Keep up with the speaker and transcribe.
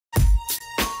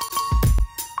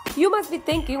You must be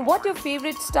thinking what your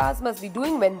favorite stars must be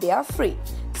doing when they are free.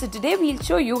 So today we'll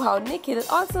show you how Nikhil,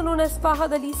 also known as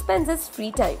Fahad Ali, spends his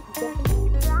free time.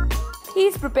 He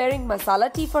is preparing masala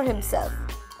tea for himself.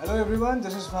 Hello everyone,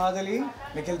 this is Fahad Ali,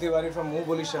 Nikhil Tiwari from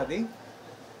Boli Shaadi.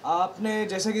 आपने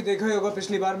जैसे कि देखा ही होगा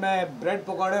पिछली बार मैं bread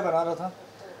पकौड़े बना रहा था।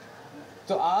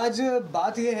 तो आज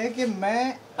बात ये है कि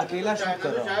मैं अकेला शूट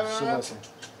कर रहा हूँ सुबह से।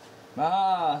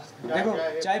 हाँ देखो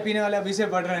चाय पीने वाले अभी से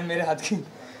बढ़ रहे हैं मेरे हाथ की।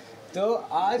 तो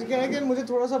आज क्या है कि मुझे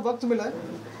थोड़ा सा वक्त मिला है,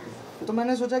 तो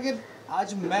मैंने सोचा कि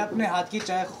आज मैं अपने हाथ की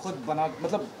चाय खुद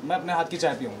मैं अपने हाथ की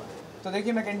चाय पीऊँगा। तो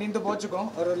देखिए मैं कैंटीन तो पहुँच चुका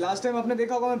हूँ और लास्ट टाइम आपने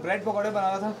देखा होगा मैं ब्रेड पकौड़े बना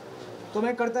रहा था। तो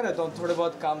मैं करता रहता हूँ थोड़े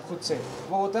बहुत काम खुद से,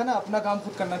 वो होता है ना अपना काम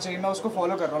खुद करना चाहिए, मैं उसको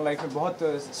फॉलो कर रहा हूँ लाइफ में बहुत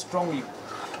स्ट्रॉन्गली।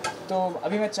 तो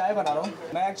अभी मैं चाय बना रहा हूँ,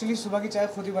 मैं एक्चुअली सुबह की चाय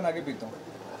खुद ही बना के पीता हूँ।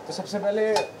 तो सबसे पहले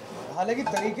हालांकि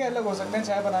तरीके अलग हो सकते हैं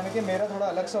चाय बनाने के, मेरा थोड़ा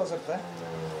अलग सा हो सकता है,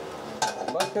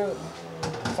 बट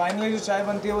फाइनली जो चाय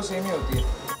बनती है वो सेम ही होती है।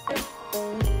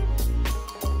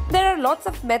 There are lots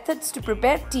of methods to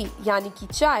prepare tea, यानी कि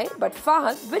चाय, but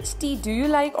Fahad, which tea do you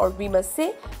like, or we must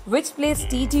say, which place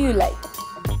tea do you like?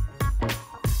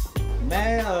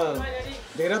 मैं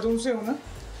देहरादून से हूँ ना,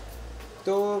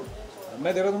 तो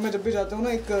मैं देहरादून में जब भी जाता हूँ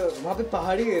ना, एक वहाँ पे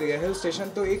पहाड़ी एरिया हिल स्टेशन,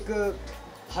 तो एक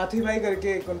हाथी भाई करके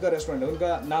एक उनका रेस्टोरेंट है,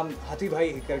 उनका नाम हाथी भाई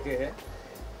करके है।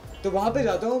 तो वहाँ पे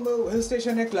जाता हूँ, हिल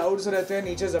स्टेशन है, क्लाउड्स रहते हैं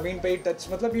नीचे ज़मीन पे ही टच,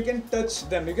 मतलब you can touch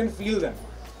them, you can feel them,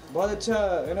 बहुत अच्छा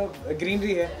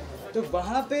ग्रीनरी है। तो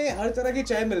वहाँ पे हर तरह की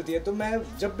चाय मिलती है, तो मैं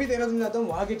जब भी देहरादून जाता हूँ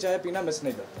वहाँ की चाय पीना मिस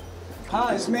नहीं करता।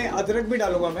 हाँ, इसमें अदरक भी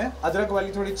डालूंगा मैं, अदरक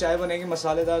वाली थोड़ी चाय बनेगी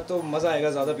मसालेदार, तो मज़ा आएगा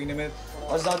ज़्यादा पीने में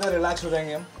और ज़्यादा रिलैक्स हो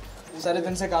जाएंगे हम। सारे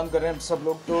दिन से काम कर रहे हैं सब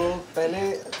लोग। तो पहले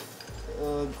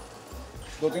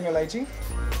 2-3 इलायची,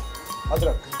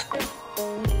 अदरक,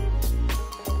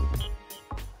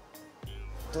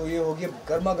 तो ये होगी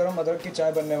गर्मा गर्म अदरक की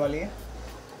चाय बनने वाली है,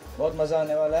 बहुत मज़ा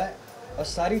आने वाला है और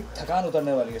सारी थकान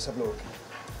उतरने वाली है सब लोगों की।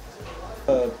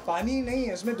 पानी नहीं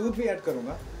है, इसमें दूध भी ऐड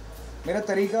करूँगा। मेरा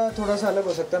तरीका थोड़ा सा अलग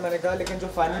हो सकता है मैंने कहा, लेकिन जो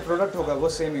फाइनल प्रोडक्ट होगा वो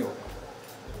सेम ही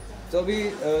होगा। तो अभी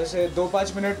इसे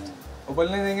 2-5 मिनट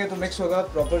उबलने देंगे तो मिक्स होगा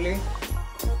प्रॉपरली।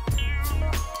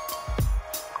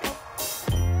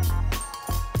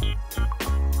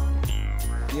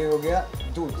 ये हो गया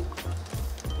दूध,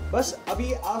 बस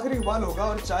अभी आखिरी उबाल होगा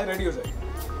और चाय रेडी हो जाएगी,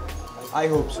 आई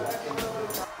होप सो।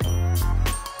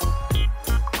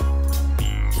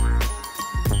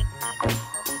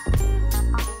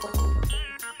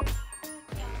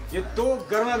 ये तो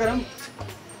गर्मा गर्म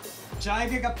चाय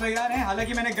के कप तैयार हैं।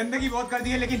 हालांकि मैंने गंदगी बहुत कर दी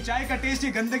है, लेकिन चाय का टेस्ट, ये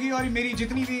गंदगी और मेरी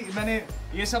जितनी भी मैंने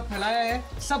ये सब फैलाया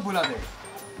है सब भुला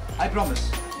देगा, आई प्रॉमिस।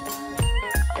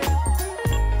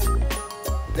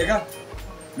 देखा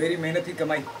मेरी मेहनत की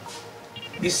कमाई,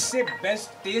 इससे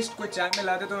बेस्ट टेस्ट कोई चाय में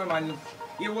ला दे तो मैं मान लूँ।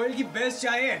 ये वर्ल्ड की बेस्ट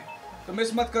चाय है, तो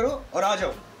मिस मत करो और आ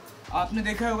जाओ। आपने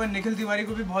देखा होगा निखिल तिवारी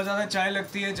को भी बहुत ज़्यादा चाय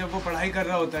लगती है जब वो पढ़ाई कर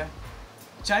रहा होता है।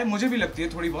 चाय मुझे भी लगती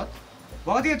है थोड़ी बहुत।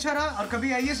 बहुत ही अच्छा रहा, और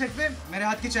कभी आइए सेट पे मेरे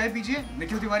हाथ की चाय पीजिए,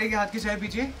 निखिल तिवारी के हाथ की चाय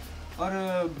पीजिए, और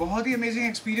बहुत ही अमेजिंग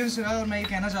एक्सपीरियंस रहा। और मैं ये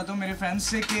कहना चाहता हूँ मेरे फैंस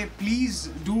से कि प्लीज़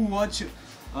डू वॉच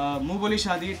बोली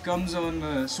शादी। It comes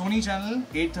on Sony channel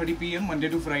 8:30 PM Monday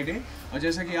to Friday. और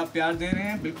जैसा कि आप प्यार दे रहे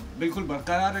हैं बिल्कुल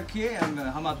बरकरार रखिए, एंड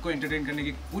हम आपको एंटरटेन करने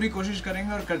की पूरी कोशिश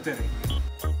करेंगे और करते रहेंगे।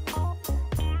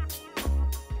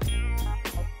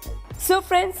 So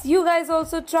friends, you guys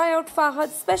also try out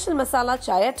Fahad's special masala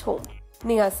chai at home.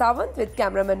 Neha Sawant with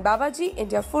cameraman Babaji,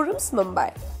 India Forums, Mumbai.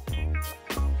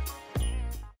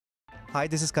 Hi,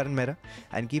 this is Karan Mehra,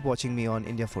 and keep watching me on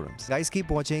India Forums. Guys,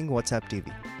 keep watching WhatsApp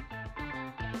TV.